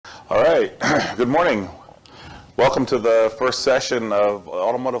All right, good morning. Welcome to the first session of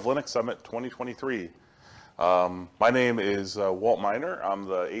Automotive Linux Summit 2023. My name is Walt Miner. I'm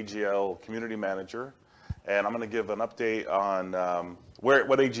the AGL Community Manager, and I'm going to give an update on what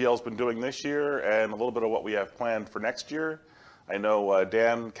AGL's been doing this year and a little bit of what we have planned for next year. I know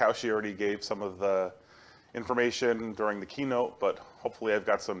Dan Cauchy already gave some of the information during the keynote, but hopefully I've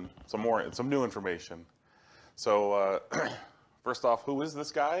got some new information. So first off, who is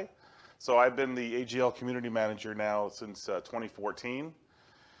this guy? So I've been the AGL Community Manager now since 2014,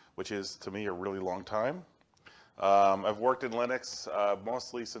 which is, to me, a really long time. I've worked in Linux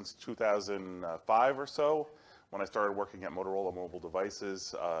mostly since 2005 or so, when I started working at Motorola Mobile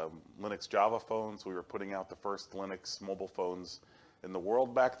Devices. Linux Java phones, we were putting out the first Linux mobile phones in the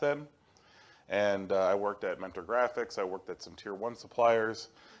world back then. And I worked at Mentor Graphics, I worked at some Tier 1 suppliers,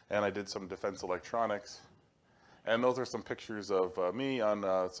 and I did some defense electronics. And those are some pictures of me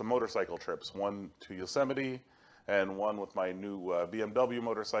on some motorcycle trips, one to Yosemite and one with my new BMW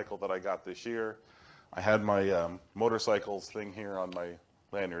motorcycle that I got this year. I had my motorcycles thing here on my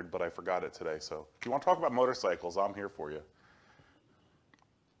lanyard, but I forgot it today. So if you want to talk about motorcycles, I'm here for you.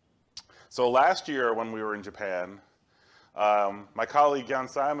 So last year when we were in Japan, my colleague Jan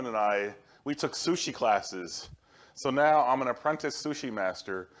Simon and I, we took sushi classes. So now I'm an apprentice sushi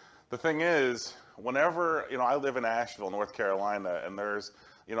master. The thing is, whenever, I live in Asheville, North Carolina, and there's,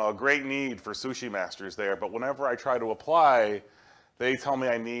 a great need for sushi masters there, but whenever I try to apply, they tell me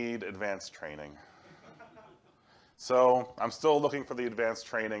I need advanced training. So I'm still looking for the advanced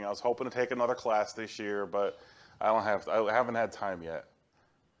training. I was hoping to take another class this year, but I haven't had time yet.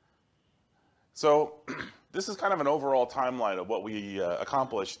 So this is kind of an overall timeline of what we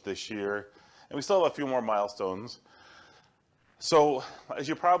accomplished this year, and we still have a few more milestones. So, as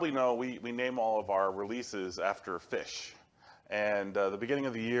you probably know, we name all of our releases after fish. And the beginning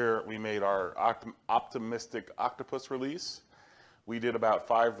of the year, we made our optimistic octopus release. We did about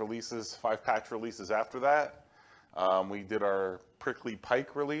 5 patch releases after that. We did our prickly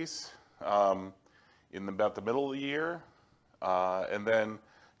pike release in about the middle of the year. And then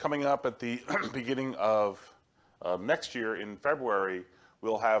coming up at the beginning of next year in February,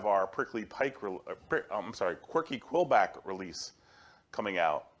 we'll have our quirky quillback release coming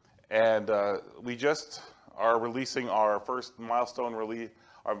out. And we just are releasing our first milestone release,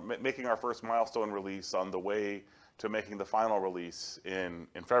 making our first milestone release on the way to making the final release in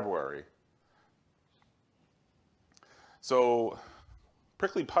February. So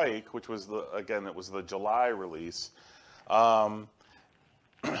prickly pike, which was it was the July release. I'm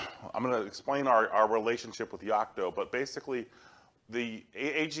going to explain our relationship with Yocto, but basically, the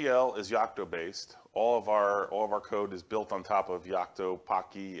AGL is Yocto based. All of our code is built on top of Yocto,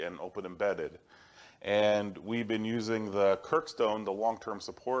 Pocky, and Open Embedded. And we've been using the Kirkstone, the long-term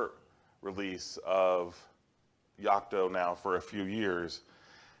support release of Yocto now for a few years.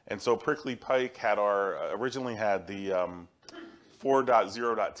 And so Prickly Pike originally had the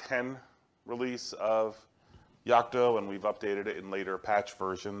 4.0.10 release of Yocto, and we've updated it in later patch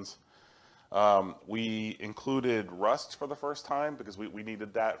versions. We included Rust for the first time because we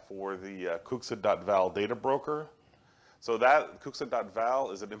needed that for the Kuxit.val data broker. So that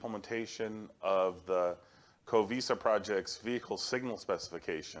Kuxit.val is an implementation of the Covisa project's vehicle signal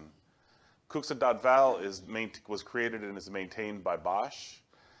specification. Kuxit.val was created and is maintained by Bosch.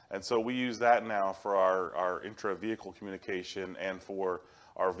 And so we use that now for our intra-vehicle communication and for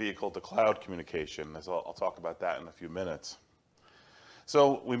our vehicle-to-cloud communication. I'll talk about that in a few minutes.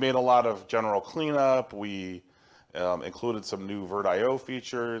 So we made a lot of general cleanup. We included some new VirtIO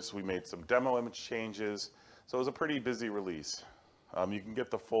features. We made some demo image changes. So it was a pretty busy release. You can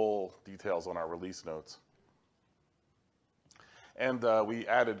get the full details on our release notes. And we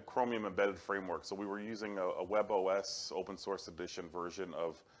added Chromium Embedded Framework. So we were using a WebOS open source edition version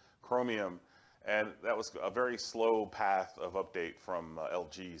of Chromium. And that was a very slow path of update from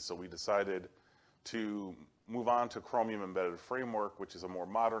LG. So we decided to move on to Chromium Embedded Framework, which is a more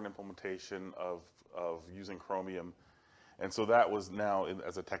modern implementation of using Chromium. And so that was now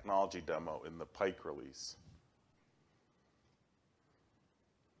as a technology demo in the Pike release.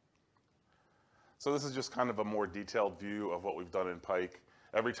 So this is just kind of a more detailed view of what we've done in Pike.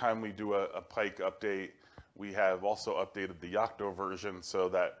 Every time we do a Pike update, we have also updated the Yocto version so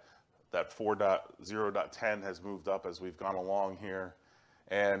that 4.0.10 has moved up as we've gone along here.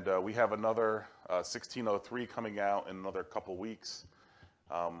 And we have another 1603 coming out in another couple weeks.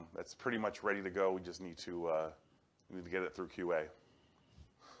 That's pretty much ready to go. We just need to get it through QA.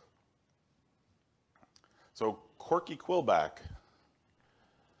 So Quirky Quillback.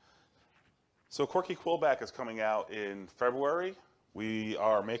 So Quirky Quillback is coming out in February. We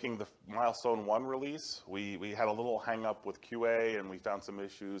are making the milestone 1 release. We had a little hang up with QA and we found some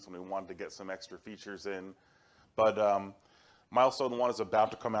issues and we wanted to get some extra features in. But milestone 1 is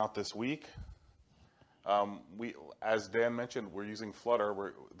about to come out this week. As Dan mentioned, we're using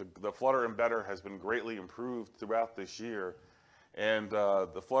Flutter. The Flutter embedder has been greatly improved throughout this year. And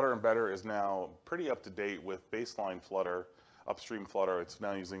the Flutter embedder is now pretty up to date with baseline Flutter, upstream Flutter. It's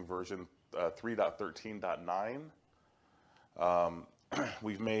now using version 3.13.9.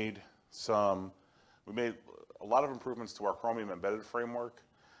 We made a lot of improvements to our Chromium embedded framework,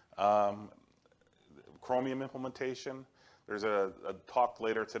 Chromium implementation. There's a talk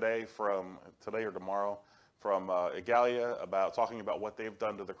later today or tomorrow from AGL about talking about what they've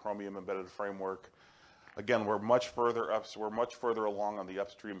done to the Chromium embedded framework. Again, we're much further along on the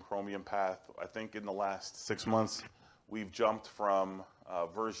upstream Chromium path. I think in the last 6 months, we've jumped from a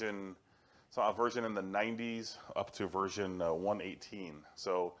version in the 90s up to version 118.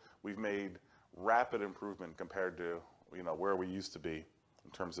 So we've made rapid improvement compared to where we used to be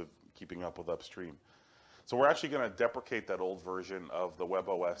in terms of keeping up with upstream. So we're actually going to deprecate that old version of the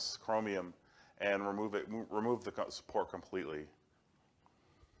WebOS Chromium and remove the support completely.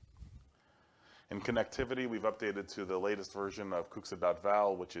 In connectivity, we've updated to the latest version of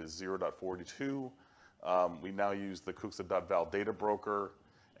Cuxa.val, which is 0.42. We now use the Cuxa.val data broker,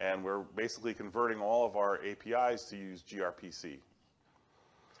 and we're basically converting all of our APIs to use gRPC.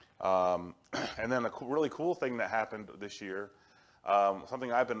 And then a really cool thing that happened this year,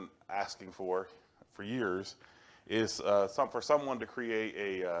 something I've been asking for years, is for someone to create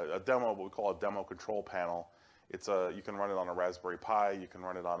a demo, what we call a demo control panel. You can run it on a Raspberry Pi, you can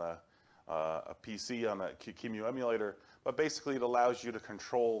run it on a PC, on a QEMU emulator, but basically it allows you to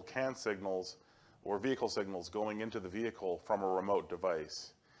control CAN signals or vehicle signals going into the vehicle from a remote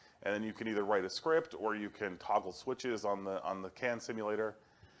device. And then you can either write a script or you can toggle switches on the CAN simulator.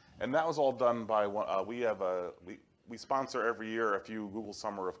 And that was all done by we sponsor every year a few Google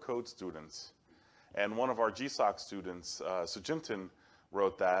Summer of Code students. And one of our GSOC students, Sujintan,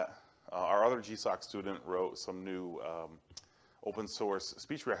 wrote that. Our other GSOC student wrote some new open source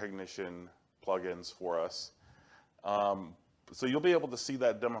speech recognition plugins for us. So you'll be able to see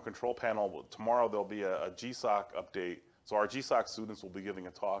that demo control panel. Tomorrow there'll be a GSOC update. So our GSOC students will be giving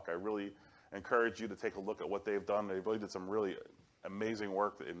a talk. I really encourage you to take a look at what they've done. They really did some really amazing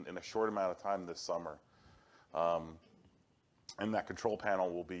work in a short amount of time this summer. And that control panel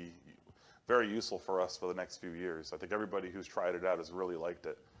will be very useful for us for the next few years. I think everybody who's tried it out has really liked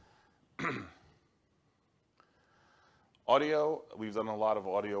it. Audio, we've done a lot of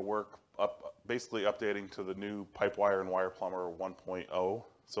audio work, basically updating to the new Pipewire and WirePlumber 1.0.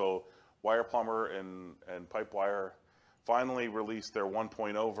 So WirePlumber and Pipewire finally released their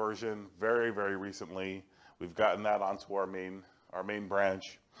 1.0 version very, very recently. We've gotten that onto our main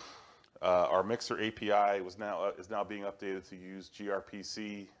branch. Our mixer API is now being updated to use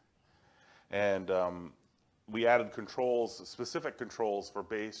gRPC, and we added controls, specific controls for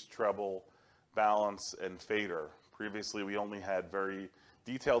bass, treble, balance, and fader. Previously, we only had very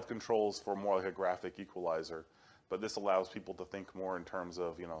detailed controls for more like a graphic equalizer, but this allows people to think more in terms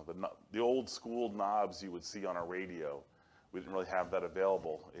of the old school knobs you would see on a radio. We didn't really have that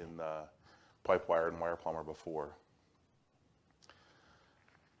available in Pipewire and WirePlumber before.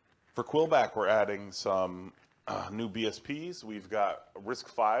 For Quillback, we're adding some new BSPs. We've got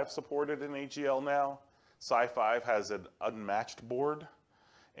RISC-V supported in AGL now. Sci-5 has an unmatched board,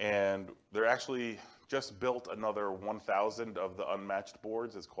 and they're actually just built another 1,000 of the unmatched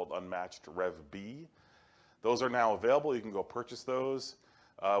boards. It's called Unmatched Rev B. Those are now available. You can go purchase those.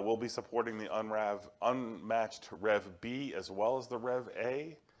 We'll be supporting the Unmatched Rev B as well as the Rev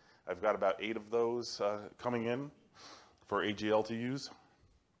A. I've got about 8 of those coming in for AGL to use.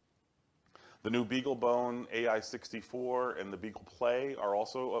 The new BeagleBone AI64 and the Beagle Play are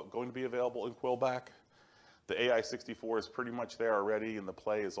also going to be available in Quillback. The AI64 is pretty much there already, and the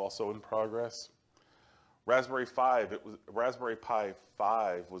Play is also in progress. Raspberry Pi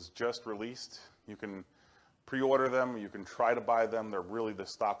 5 was just released. You can pre-order them, you can try to buy them. The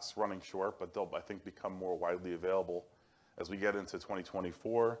stock's running short, but they'll, I think, become more widely available as we get into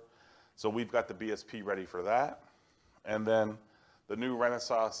 2024. So we've got the BSP ready for that. And then the new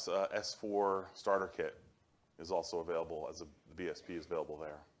Renaissance S4 starter kit is also available, as the BSP is available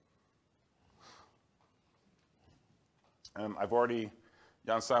there. And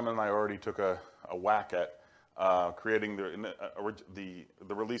Jan Simon and I already took a whack at creating the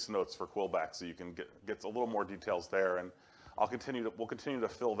release notes for Quillback, so you can get a little more details there. And we'll continue to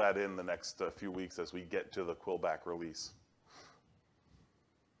fill that in the next few weeks as we get to the Quillback release.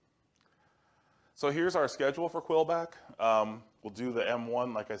 So here's our schedule for Quillback. We'll do the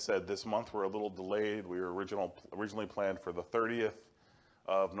M1, like I said, this month. We're a little delayed. We were originally planned for the 30th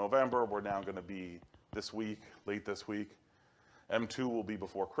of November. We're now going to be this week, late this week. M2 will be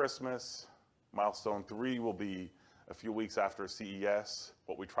before Christmas. Milestone 3 will be a few weeks after CES.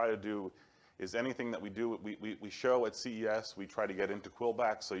 What we try to do is anything that we do, we show at CES, we try to get into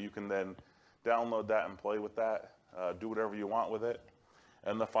Quillback so you can then download that and play with that, do whatever you want with it.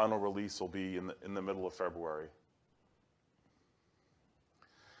 And the final release will be in the middle of February.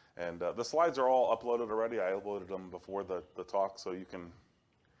 And the slides are all uploaded already. I uploaded them before the talk, so you can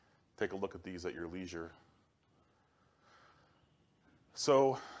take a look at these at your leisure.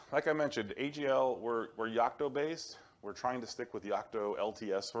 So, like I mentioned, AGL, we're Yocto based. We're trying to stick with Yocto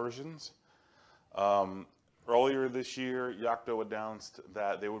LTS versions. Earlier this year, Yocto announced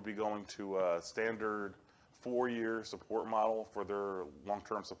that they would be going to a standard 4-year support model for their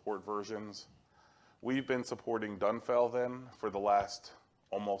long-term support versions. We've been supporting Dunfell then for the last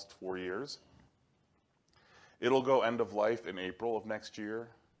almost 4 years. It'll go end of life in April of next year.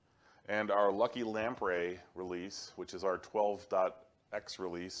 And our Lucky Lamprey release, which is our 12.x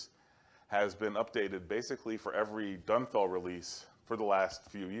release, has been updated basically for every Dunfell release for the last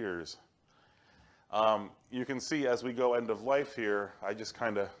few years. You can see as we go end of life here, I just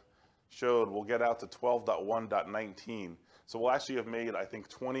kind of showed we'll get out to 12.1.19. So we'll actually have made, I think,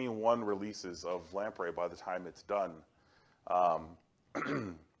 21 releases of Lamprey by the time it's done,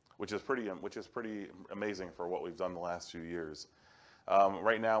 which is pretty amazing for what we've done the last few years.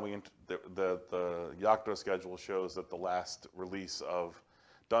 Right now, the Yocto schedule shows that the last release of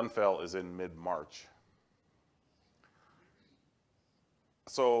Dunfell is in mid-March.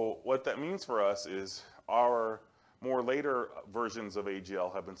 So what that means for us is our more later versions of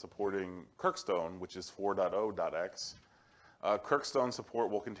AGL have been supporting Kirkstone, which is 4.0.x. Kirkstone support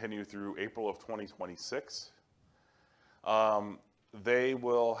will continue through April of 2026. They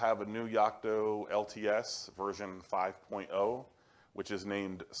will have a new Yocto LTS version 5.0, which is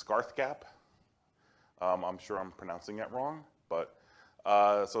named Scarthgap. I'm sure I'm pronouncing it wrong, but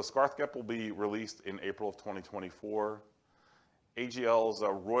so Scarthgap will be released in April of 2024. AGL's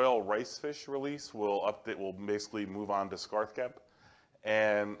Royal Ricefish release will basically move on to Scarthgap.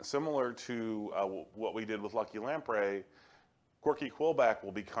 And similar to what we did with Lucky Lamprey, Quirky Quillback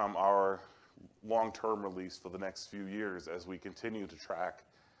will become our long-term release for the next few years as we continue to track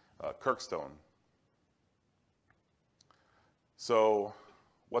Kirkstone. So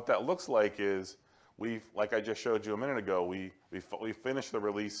what that looks like is like I just showed you a minute ago, we finished the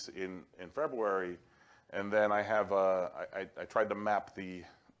release in February. And then I have I tried to map the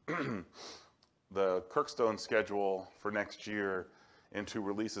the Kirkstone schedule for next year into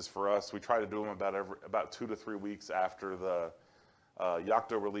releases for us. We try to do them about 2 to 3 weeks after the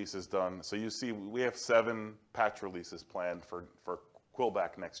Yocto release is done. So you see, we have 7 patch releases planned for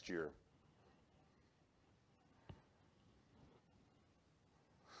Quillback next year.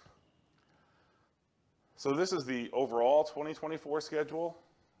 So this is the overall 2024 schedule.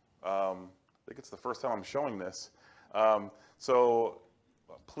 I think it's the first time I'm showing this. So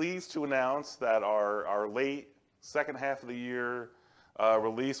pleased to announce that our late second half of the year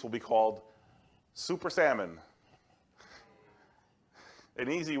release will be called Super Salmon. An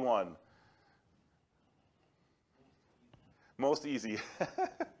easy one. Most easy.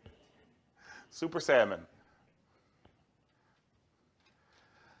 Super Salmon.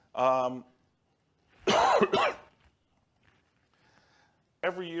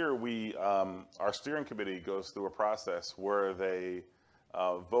 Every year, our steering committee goes through a process where they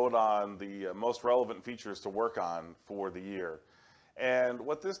vote on the most relevant features to work on for the year. And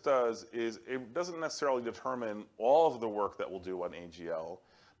what this does is it doesn't necessarily determine all of the work that we'll do on AGL,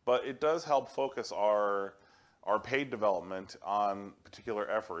 but it does help focus our paid development on particular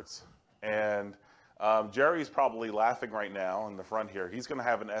efforts. And Jerry's probably laughing right now in the front here. He's going to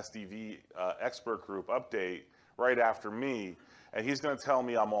have an SDV expert group update right after me. And he's going to tell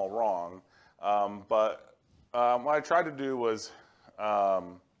me I'm all wrong, but what I tried to do was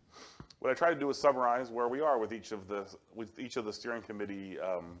summarize where we are with each of the steering committee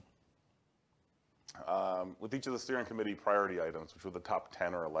priority items, which were the top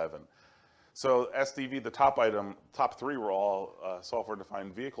 10 or 11. So SDV, the top 3 were all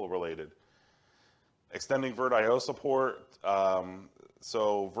software-defined vehicle related. Extending VirtIO support.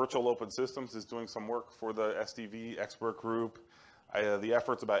 So Virtual Open Systems is doing some work for the SDV expert group. The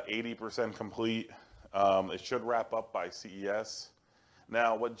effort's about 80% complete. It should wrap up by CES.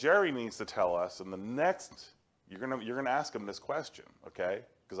 Now, what Jerry needs to tell us, and the next, you're gonna ask him this question, okay?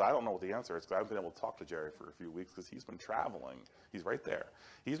 Because I don't know what the answer is, because I haven't been able to talk to Jerry for a few weeks because he's been traveling. He's right there.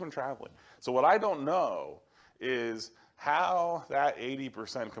 He's been traveling. So what I don't know is How that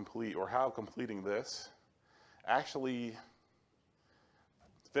 80% complete, or how completing this actually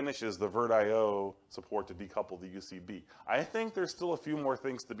finishes the VirtIO support to decouple the UCB. I think there's still a few more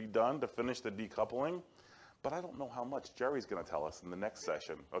things to be done to finish the decoupling, but I don't know how much. Jerry's going to tell us in the next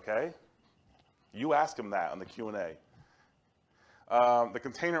session, okay? You ask him that on the Q&A. The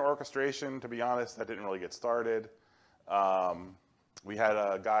container orchestration, to be honest, that didn't really get started. We had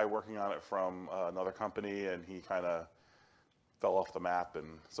a guy working on it from another company, and he kind of fell off the map,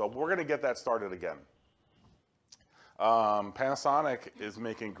 and so we're going to get that started again. Panasonic is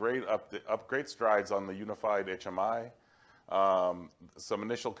making great strides on the unified HMI. Some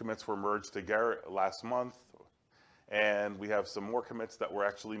initial commits were merged to Garrett last month, and we have some more commits that were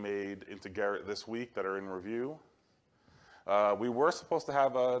actually made into Garrett this week that are in review. We were supposed to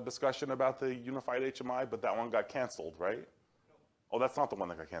have a discussion about the unified HMI, but that one got canceled, right? Oh, that's not the one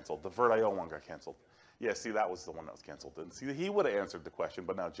that got canceled. The VirtIO one got canceled. Yeah, see, that was the one that was canceled. And see, he would have answered the question,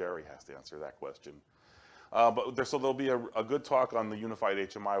 but now Jerry has to answer that question. So there'll be a good talk on the unified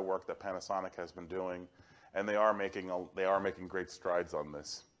HMI work that Panasonic has been doing, and they are making great strides on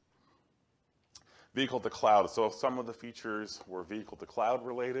this. Vehicle to cloud. So some of the features were vehicle to cloud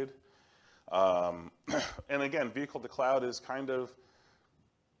related. And again, vehicle to cloud is kind of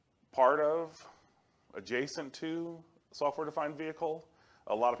part of, adjacent to software-defined vehicle.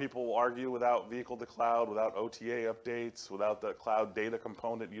 A lot of people will argue without vehicle to cloud, without OTA updates, without the cloud data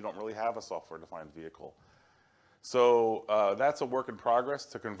component, you don't really have a software-defined vehicle. So that's a work in progress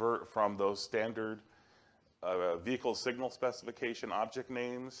to convert from those standard vehicle signal specification object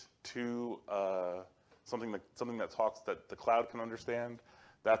names to something that the cloud can understand.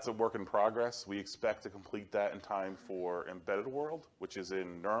 That's a work in progress. We expect to complete that in time for Embedded World, which is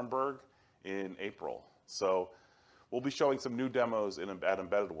in Nuremberg in April. So we'll be showing some new demos at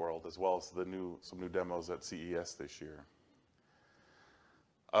Embedded World, as well as some new demos at CES this year.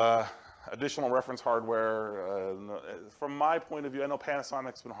 Additional reference hardware, from my point of view, I know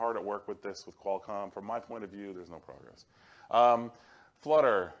Panasonic's been hard at work with this with Qualcomm. From my point of view, there's no progress.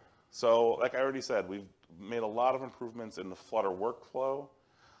 Flutter. So like I already said, we've made a lot of improvements in the Flutter workflow.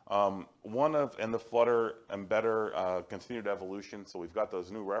 And the Flutter Embedder continued evolution. So we've got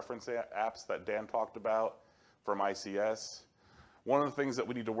those new reference apps that Dan talked about from ICS. One of the things that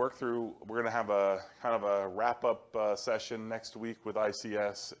we need to work through, we're going to have a kind of a wrap-up session next week with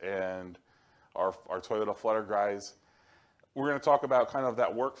ICS and our Toyota Flutter guys. We're going to talk about kind of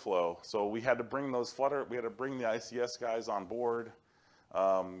that workflow. So we had to bring the ICS guys on board,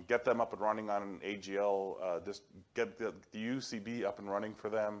 get them up and running on an AGL, just get the UCB up and running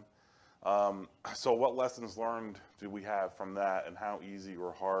for them. So what lessons learned do we have from that, and how easy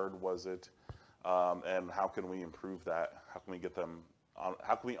or hard was it? And how can we improve that? How can we get them on,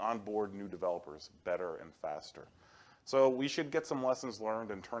 how can we onboard new developers better and faster? So we should get some lessons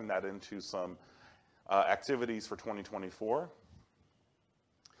learned and turn that into some activities for 2024.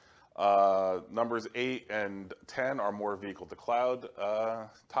 Numbers 8 and 10 are more vehicle to cloud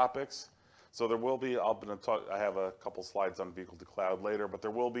topics. So there will be, I have a couple slides on vehicle to cloud later, but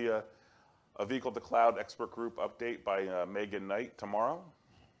there will be a vehicle to cloud expert group update by Megan Knight tomorrow.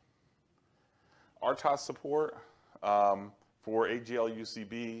 RTOS support for AGL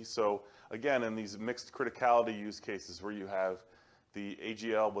UCB. So again, in these mixed criticality use cases where you have the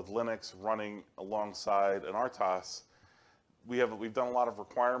AGL with Linux running alongside an RTOS, we've done a lot of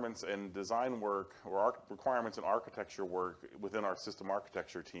requirements and design work, or requirements and architecture work within our system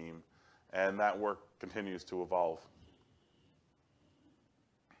architecture team, and that work continues to evolve.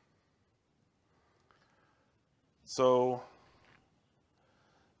 So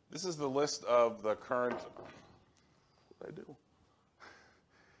this is the list of the current, what did I do?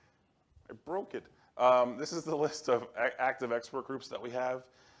 I broke it. This is the list of active expert groups that we have.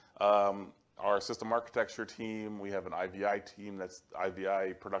 Our system architecture team, we have an IVI team, that's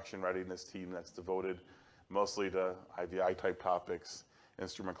IVI production readiness team that's devoted mostly to IVI type topics,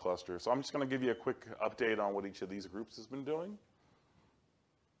 instrument clusters. So I'm just going to give you a quick update on what each of these groups has been doing.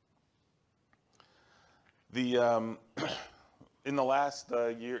 In the last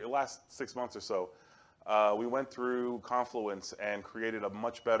last 6 months or so, we went through Confluence and created a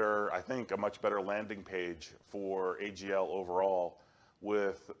much better landing page for AGL overall,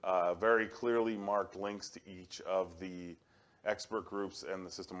 with very clearly marked links to each of the expert groups and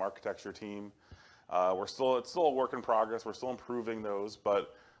the system architecture team. It's still a work in progress. We're still improving those,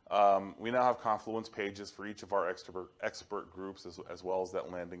 but we now have Confluence pages for each of our expert groups, as well as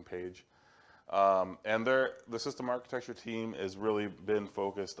that landing page. And the system architecture team has really been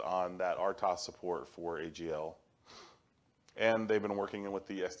focused on that RTOS support for AGL. And they've been working with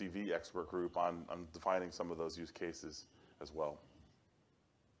the SDV expert group on defining some of those use cases as well.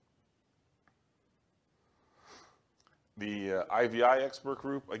 The IVI expert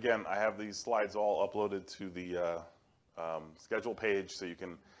group, again, I have these slides all uploaded to the schedule page, so you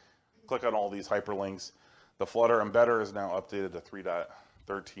can click on all these hyperlinks. The Flutter embedder is now updated to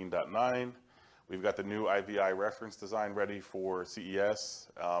 3.13.9. We've got the new IVI reference design ready for CES,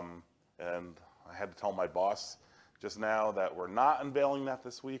 and I had to tell my boss just now that we're not unveiling that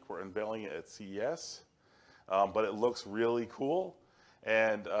this week. We're unveiling it at CES, but it looks really cool.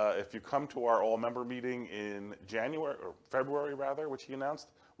 And if you come to our all-member meeting in January, or February rather, which he announced,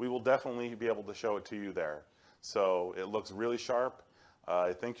 we will definitely be able to show it to you there. So it looks really sharp.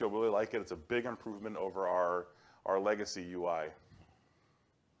 I think you'll really like it. It's a big improvement over our legacy UI.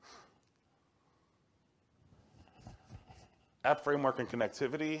 App framework and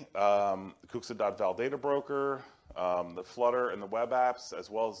connectivity, Kuxa.val data broker, the Flutter and the web apps, as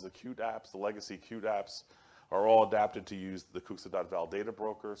well as the Qt apps, the legacy Qt apps, are all adapted to use the Kuxa.val data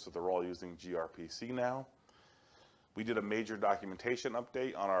broker, so they're all using gRPC now. We did a major documentation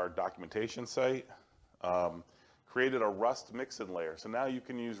update on our documentation site, created a Rust mixin layer. So now you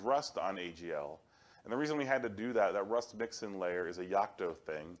can use Rust on AGL. And the reason we had to do that Rust mixin layer is a Yocto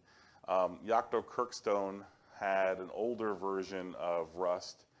thing. Yocto Kirkstone had an older version of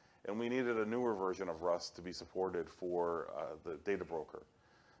Rust, and we needed a newer version of Rust to be supported for the data broker.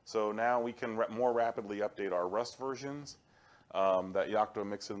 So now we can more rapidly update our Rust versions. That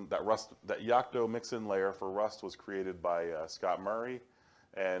Yocto mixin layer for Rust was created by Scott Murray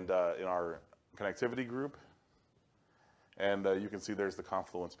and in our connectivity group. And you can see there's the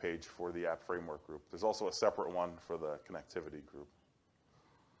Confluence page for the app framework group. There's also a separate one for the connectivity group.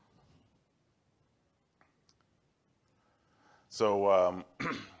 So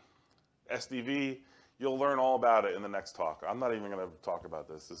SDV, you'll learn all about it in the next talk. I'm not even going to talk about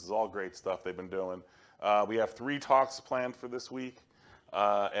this. This is all great stuff they've been doing. We have 3 talks planned for this week,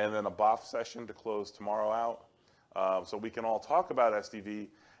 and then a BOF session to close tomorrow out. So we can all talk about SDV.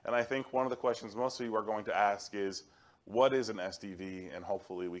 And I think one of the questions most of you are going to ask is, what is an SDV? And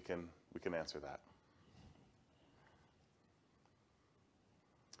hopefully we can answer that.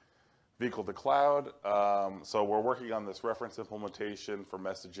 Vehicle to cloud. So we're working on this reference implementation for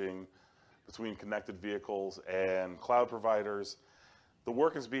messaging between connected vehicles and cloud providers. The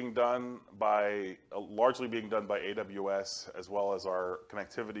work is being done by, largely being done by AWS, as well as our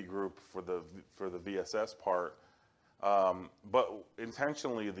connectivity group for the VSS part. But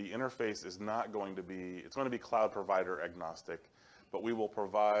intentionally, the interface is not going to be, it's going to be cloud provider agnostic, but we will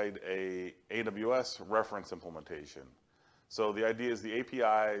provide a AWS reference implementation. So the idea is the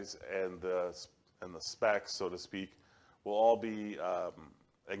APIs and the specs, so to speak, will all be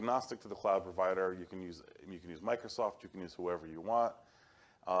agnostic to the cloud provider. You can use Microsoft, you can use whoever you want.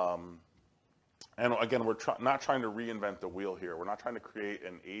 And again, we're not trying to reinvent the wheel here. We're not trying to create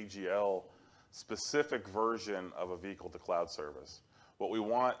an AGL specific version of a vehicle to cloud service. What we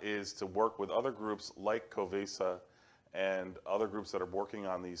want is to work with other groups like Covesa and other groups that are working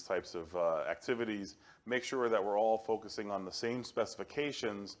on these types of activities, make sure that we're all focusing on the same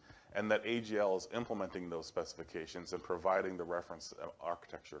specifications and that AGL is implementing those specifications and providing the reference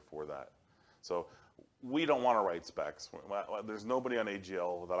architecture for that. So we don't want to write specs. There's nobody on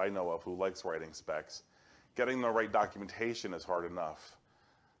AGL that I know of who likes writing specs. Getting the right documentation is hard enough.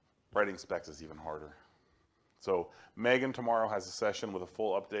 Writing specs is even harder. So Megan tomorrow has a session with a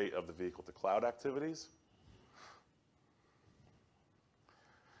full update of the vehicle to cloud activities.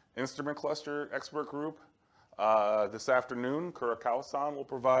 Instrument cluster expert group. This afternoon, Kurokawa-san will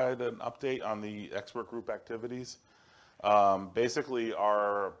provide an update on the expert group activities. Basically,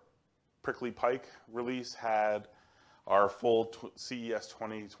 our Prickly Pike release had our full CES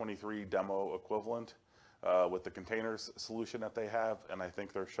 2023 demo equivalent with the containers solution that they have, and I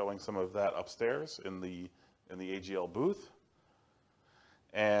think they're showing some of that upstairs in the AGL booth.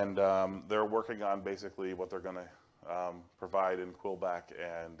 And they're working on basically what they're going to provide in Quillback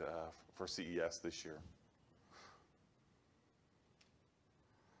and for CES this year.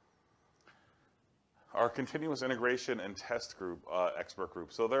 Our continuous integration and test group, expert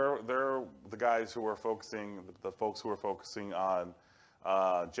group. So they're the guys who are focusing, the folks who are focusing on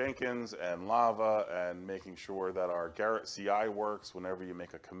Jenkins and Lava and making sure that our Garrett CI works. Whenever you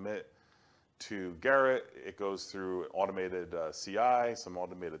make a commit to Garrett, it goes through automated CI, some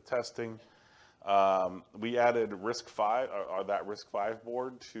automated testing. We added RISC-V, that RISC-V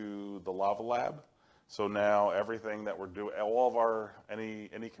board to the Lava Lab. So now everything that we're doing, all of our, any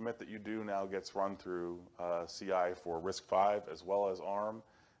commit that you do now gets run through CI for RISC-V, as well as ARM,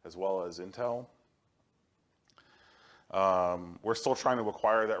 as well as Intel. We're still trying to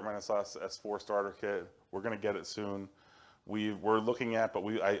acquire that Renaissance S4 starter kit. We're going to get it soon. We're looking at, but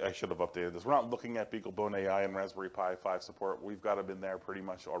I should have updated this. We're not looking at BeagleBone AI and Raspberry Pi 5 support. We've got them in there pretty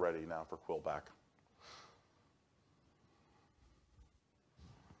much already now for Quillback.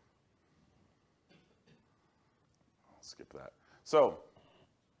 I'll skip that. So,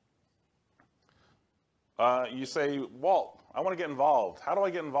 you say, Walt, I want to get involved. How do I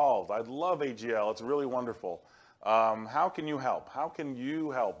get involved? I love AGL. It's really wonderful. How can you help? How can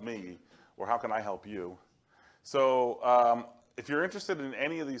you help me? Or how can I help you? So if you're interested in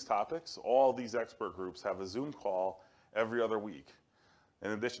any of these topics, all these expert groups have a Zoom call every other week,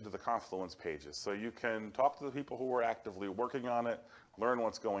 in addition to the Confluence pages. So you can talk to the people who are actively working on it, learn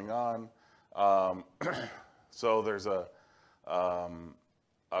what's going on. So there's a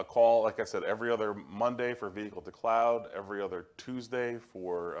call, like I said, every other Monday for Vehicle to Cloud, every other Tuesday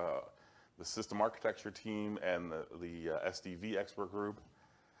for the system architecture team and the SDV expert group.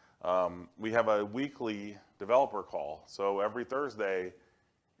 We have a weekly developer call. So every Thursday,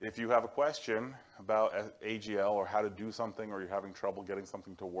 if you have a question about AGL or how to do something, or you're having trouble getting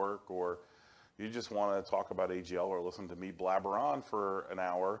something to work, or you just want to talk about AGL or listen to me blabber on for an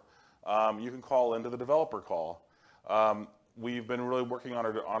hour, you can call into the developer call. We've been really working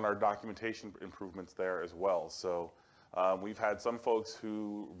on our documentation improvements there as well. So we've had some folks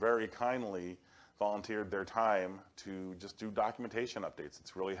who very kindly volunteered their time to just do documentation updates.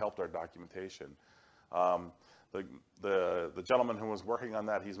 It's really helped our documentation. The gentleman who was working on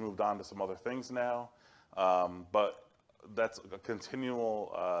that, he's moved on to some other things now, but that's a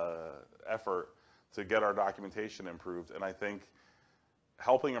continual effort to get our documentation improved. And I think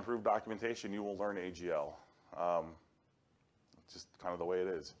helping improve documentation, you will learn AGL. Just kind of the way it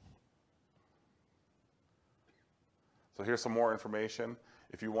is. So here's some more information.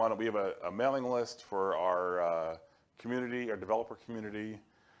 If you want, we have a mailing list for our community, our developer community.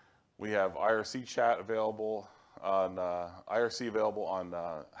 We have IRC chat available on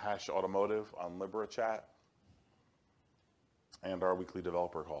Hash Automotive on Libera Chat, and our weekly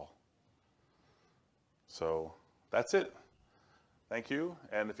developer call. So that's it. Thank you.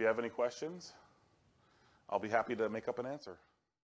 And if you have any questions, I'll be happy to make up an answer.